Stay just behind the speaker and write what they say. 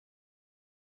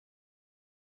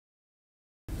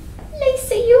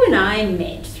you and I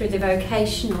met through the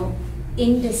vocational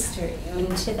industry,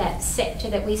 into that sector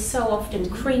that we so often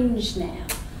cringe now.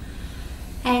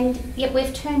 And yet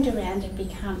we've turned around and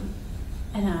become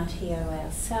an RTO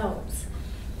ourselves.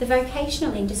 The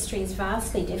vocational industry is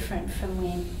vastly different from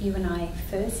when you and I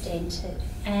first entered.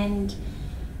 And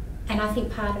I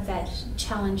think part of that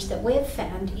challenge that we've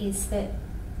found is that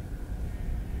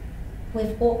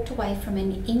we've walked away from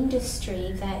an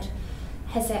industry that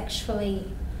has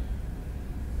actually,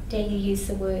 dare you use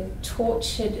the word,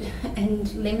 tortured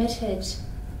and limited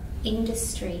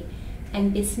industry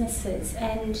and businesses.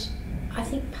 And I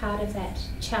think part of that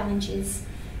challenge is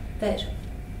that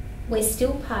we're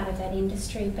still part of that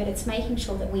industry, but it's making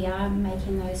sure that we are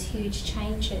making those huge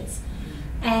changes.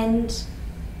 And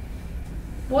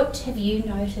what have you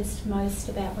noticed most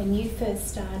about when you first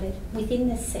started within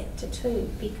this sector too?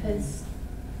 Because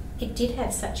it did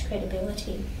have such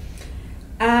credibility.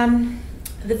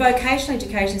 The vocational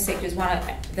education sector is one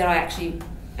that I actually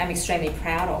am extremely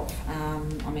proud of.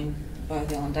 I mean,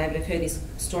 both Elle and David have heard this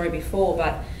story before,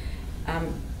 but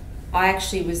I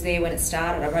actually was there when it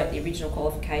started. I wrote the original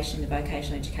qualification in the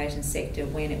vocational education sector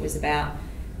when it was about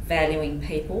valuing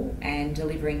people and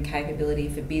delivering capability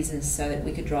for business so that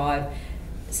we could drive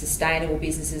sustainable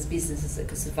businesses, businesses that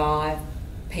could survive,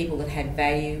 people that had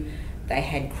value, they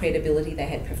had credibility, they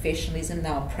had professionalism,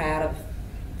 they were proud of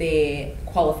their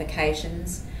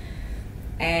qualifications.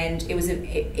 And it was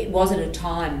at a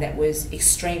time that was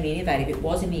extremely innovative. It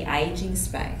was in the ageing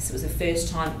space. It was the first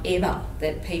time ever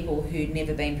that people who'd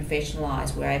never been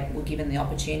professionalised were given the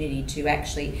opportunity to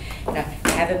actually,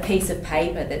 have a piece of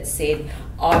paper that said,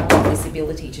 I've got this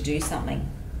ability to do something.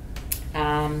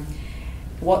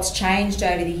 What's changed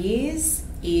over the years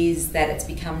is that it's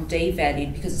become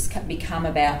devalued because it's become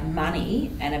about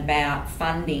money and about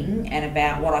funding and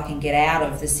about what I can get out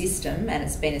of the system, and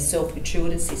it's been a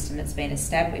self-gratuitous system that's been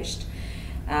established.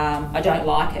 I don't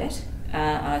like it.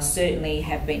 I certainly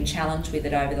have been challenged with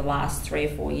it over the last 3 or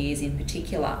 4 years in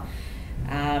particular,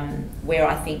 where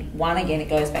I think, one, again, it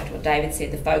goes back to what David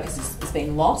said, the focus has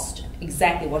been lost,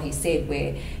 exactly what he said,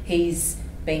 where he's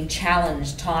been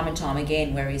challenged time and time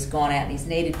again, where he's gone out and he's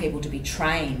needed people to be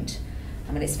trained.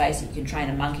 I mean, let's face it, you can train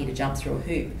a monkey to jump through a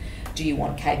hoop. Do you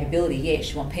want capability?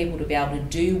 Yes, you want people to be able to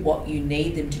do what you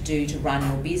need them to do to run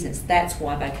your business. That's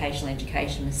why vocational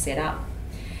education was set up.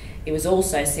 It was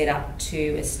also set up to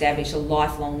establish a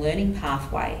lifelong learning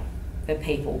pathway for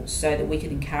people so that we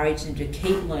could encourage them to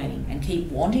keep learning and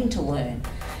keep wanting to learn,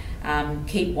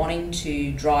 keep wanting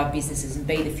to drive businesses and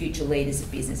be the future leaders of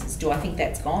businesses. Do I think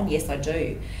that's gone? Yes, I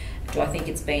do. Do I think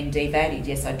it's been devalued?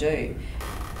 Yes, I do.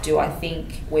 Do I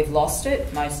think we've lost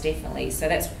it? Most definitely. So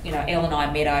that's, Elle and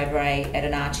I met over at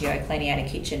an RTO cleaning out a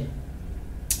kitchen,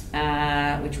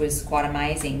 which was quite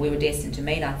amazing. We were destined to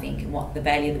meet, I think, and what the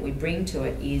value that we bring to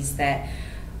it is that,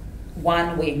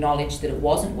 one, we acknowledged that it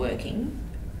wasn't working,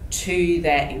 two,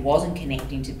 that it wasn't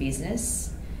connecting to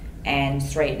business, and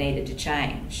three, it needed to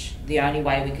change. The only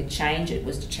way we could change it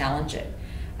was to challenge it.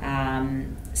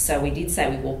 So we did say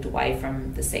we walked away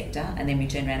from the sector, and then we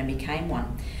turned around and became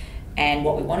one. And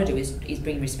what we want to do is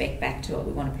bring respect back to it.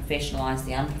 We want to professionalise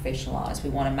the unprofessionalised. We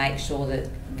want to make sure that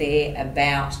they're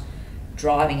about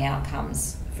driving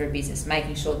outcomes for a business,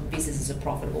 making sure that businesses are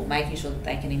profitable, making sure that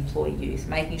they can employ youth,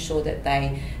 making sure that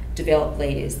they develop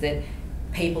leaders, that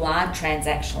people aren't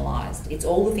transactionalised. It's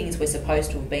all the things we're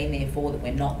supposed to have been there for that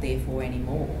we're not there for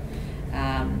anymore.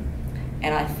 And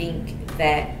I think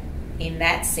that in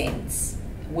that sense,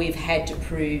 we've had to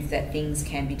prove that things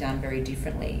can be done very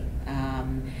differently.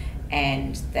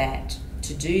 And that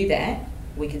to do that,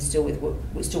 we can still work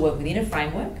within a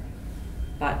framework,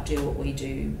 but do what we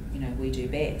do, we do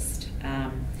best.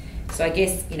 So I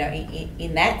guess,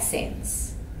 in that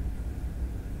sense,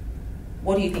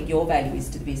 what do you think your value is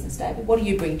to the business, David? What do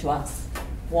you bring to us?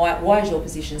 Why is your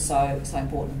position so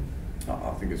important?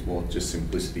 I think it's more just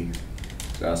simplicity.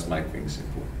 Just make things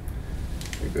simple.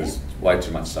 I think there's way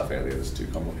too much stuff out there that's too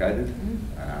complicated.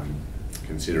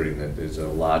 Considering that there's a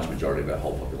large majority of our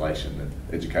whole population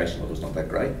that education level is not that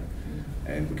great,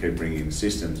 and we keep bringing in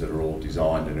systems that are all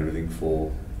designed and everything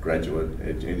for graduate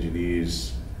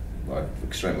engineers, like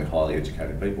extremely highly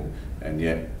educated people, and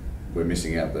yet we're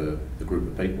missing out the group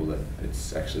of people that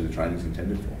it's actually the training's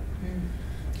intended for.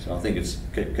 So I think it's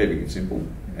keeping it simple,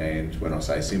 and when I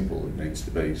say simple, it needs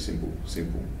to be simple,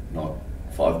 not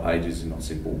 5 pages is not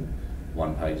simple,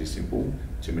 1 page is simple,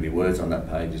 too many words on that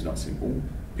page is not simple,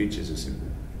 pictures are simple.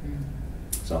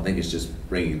 So I think it's just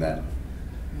bringing that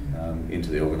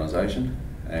into the organisation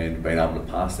and being able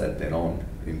to pass that then on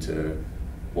into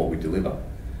what we deliver.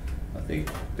 I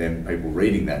think then people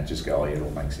reading that just go, oh yeah, it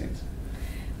all makes sense.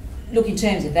 Look, in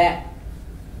terms of that,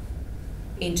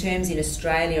 in terms in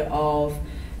Australia of,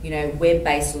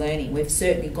 web-based learning, we've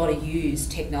certainly got to use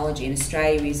technology, and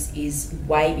Australia is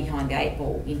way behind the 8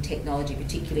 ball in technology,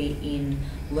 particularly in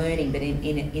learning, but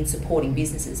in supporting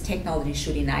businesses. Technology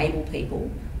should enable people,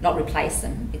 not replace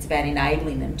them. It's about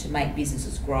enabling them to make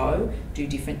businesses grow, do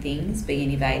different things, be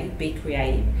innovative, be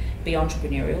creative, be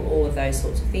entrepreneurial, all of those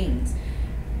sorts of things.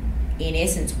 In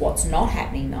essence, what's not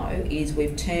happening though is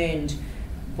we've turned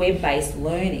web-based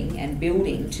learning and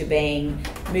building to being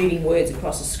moving words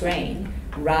across a screen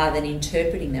rather than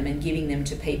interpreting them and giving them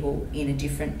to people in a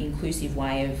different, inclusive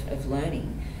way of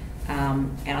learning.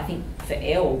 And I think for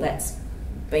Elle, that's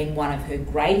been one of her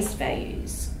greatest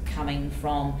values, coming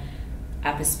from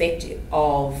a perspective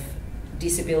of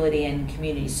disability and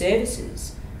community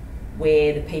services,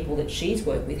 where the people that she's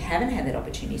worked with haven't had that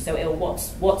opportunity. So Elle,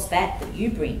 what's that you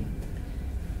bring?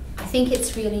 I think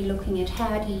it's really looking at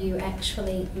how do you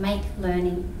actually make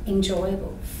learning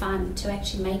enjoyable, fun, to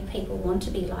actually make people want to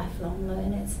be lifelong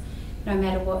learners, no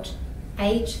matter what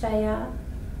age they are,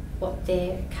 what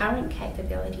their current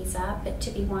capabilities are, but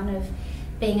to be one of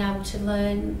being able to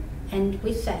learn, and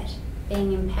with that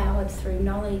being empowered through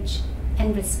knowledge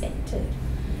and respected.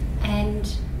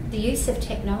 And the use of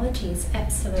technology is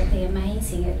absolutely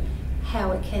amazing at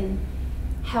how it can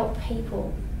help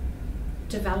people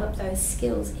develop those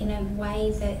skills in a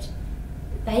way that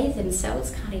they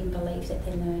themselves can't even believe that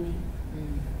they're learning.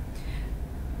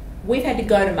 We've had to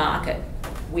go to market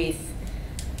with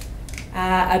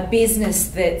a business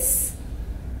that's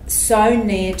so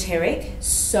neoteric,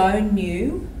 so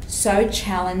new, so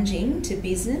challenging to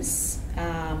business.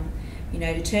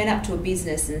 To turn up to a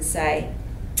business and say,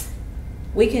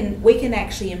 we can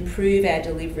actually improve our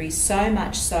delivery so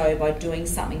much so by doing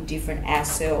something different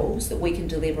ourselves that we can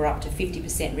deliver up to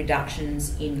 50%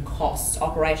 reductions in costs,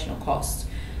 operational costs.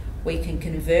 We can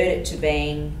convert it to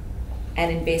being an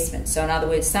investment. So in other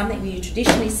words, something that you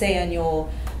traditionally see on your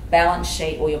balance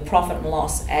sheet or your profit and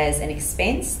loss as an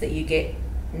expense that you get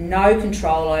no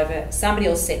control over, somebody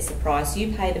else sets the price,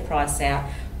 you pay the price out.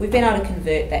 We've been able to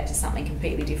convert that to something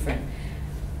completely different.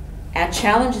 Our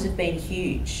challenges have been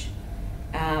huge.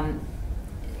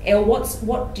 Elle,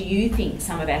 what do you think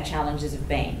some of our challenges have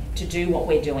been to do what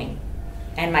we're doing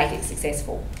and make it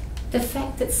successful? The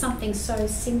fact that something so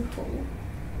simple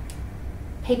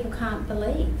people can't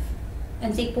believe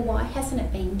and think, well, why hasn't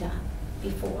it been done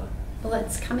before? Well,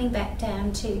 it's coming back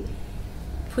down to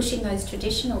pushing those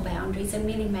traditional boundaries and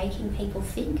really making people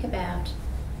think about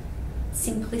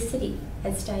simplicity,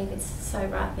 as David so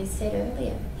rightly said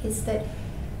earlier, is that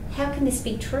how can this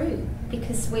be true?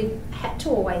 Because we've had to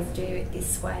always do it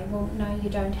this way. Well, no, you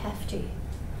don't have to.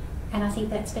 And I think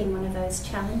that's been one of those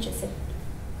challenges, that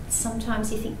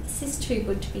sometimes you think this is too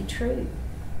good to be true.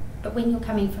 But when you're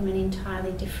coming from an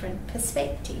entirely different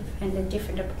perspective and a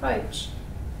different approach,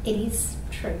 it is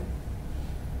true.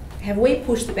 Have we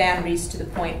pushed the boundaries to the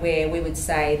point where we would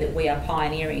say that we are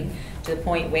pioneering, to the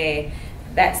point where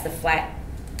that's the flat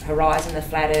horizon, the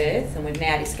flat earth, and we're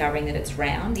now discovering that it's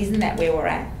round? Isn't that where we're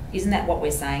at? Isn't that what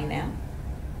we're saying now?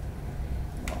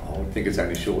 I think it's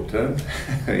only short term.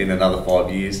 In another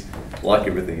 5 years, like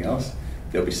everything else,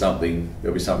 there'll be something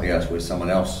else where someone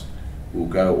else will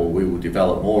go, or we will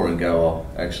develop more and go, oh,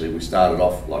 actually we started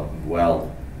off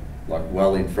well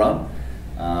in front,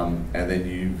 and then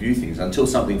you view things until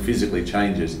something physically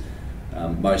changes.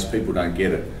 Most people don't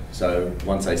get it. So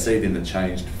once they see it in the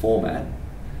changed format,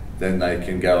 then they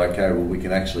can go, okay, well, we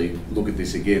can actually look at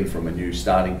this again from a new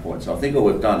starting point. So I think all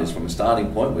we've done is, from a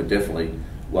starting point, we're definitely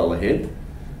well ahead.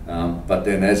 But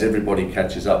then as everybody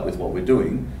catches up with what we're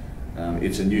doing,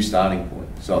 it's a new starting point.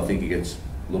 So I think it gets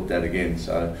looked at again.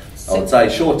 So I would say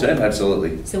short term,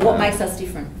 absolutely. So what makes us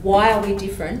different? Why are we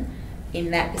different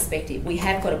in that perspective? We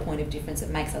have got a point of difference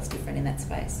that makes us different in that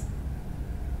space.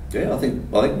 Yeah, I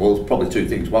think well, probably two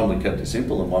things. One, we kept it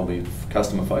simple, and one, we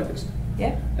customer focused.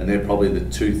 Yeah. And they're probably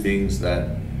the two things that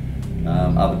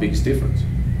are the biggest difference.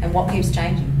 And what keeps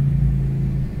changing?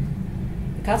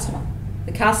 The customer.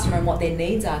 The customer and what their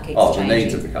needs are keeps changing. The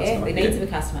needs of the customer. Yeah, the needs of the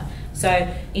customer.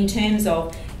 So in terms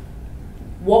of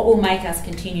what will make us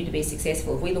continue to be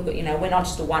successful, if we look at, we're not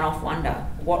just a one-off wonder.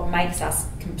 What makes us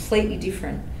completely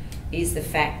different is the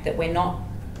fact that we're not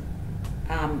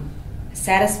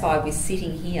satisfied with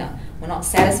sitting here. We're not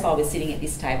satisfied with sitting at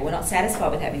this table. We're not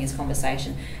satisfied with having this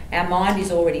conversation. Our mind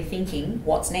is already thinking,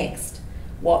 what's next?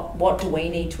 What do we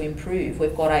need to improve?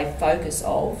 We've got a focus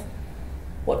of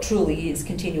what truly is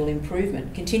continual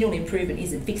improvement. Continual improvement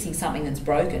isn't fixing something that's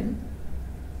broken.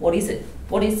 What is it?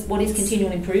 What is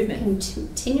continual improvement?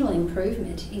 Continual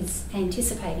improvement is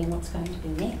anticipating what's going to be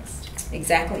next.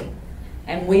 Exactly.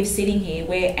 And we're sitting here,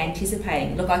 we're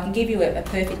anticipating. Look, I can give you a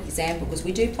perfect example because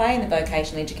we do play in the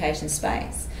vocational education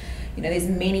space. You know, there's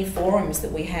many forums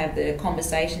that we have that are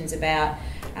conversations about,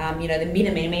 you know, the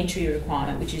minimum entry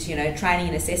requirement, which is, you know, training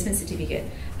and assessment certificate.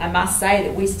 I must say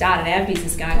that we started our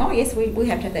business going, oh yes, we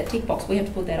have to have that tick box, we have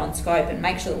to put that on scope and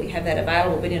make sure that we have that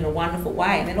available, but in a wonderful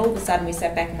way. And then all of a sudden we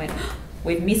sat back and went, oh,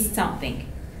 we've missed something.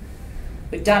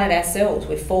 We've done it ourselves.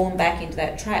 We've fallen back into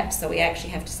that trap. So we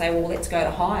actually have to say, well, let's go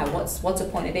to higher. What's a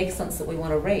point of excellence that we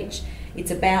want to reach?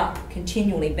 It's about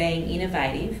continually being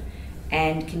innovative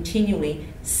and continually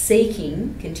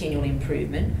seeking continual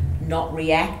improvement, not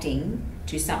reacting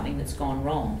to something that's gone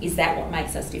wrong. Is that what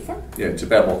makes us different? Yeah, it's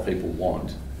about what people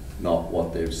want, not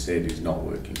what they've said is not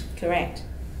working. Correct.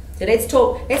 So let's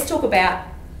talk about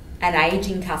an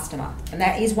ageing customer, and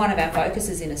that is one of our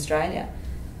focuses in Australia.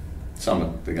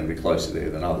 Some they're going to be closer there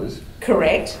than others.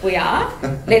 Correct, we are.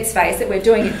 Let's face it, we're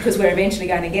doing it because we're eventually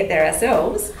going to get there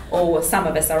ourselves, or some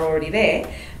of us are already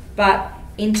there. But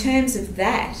in terms of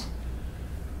that,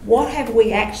 what have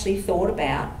we actually thought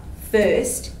about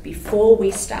first before we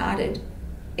started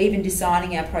even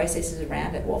designing our processes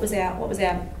around it? What was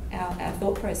our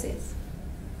thought process?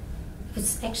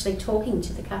 It's actually talking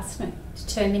to the customer,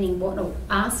 determining what, or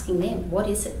asking them what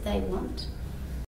is it they want.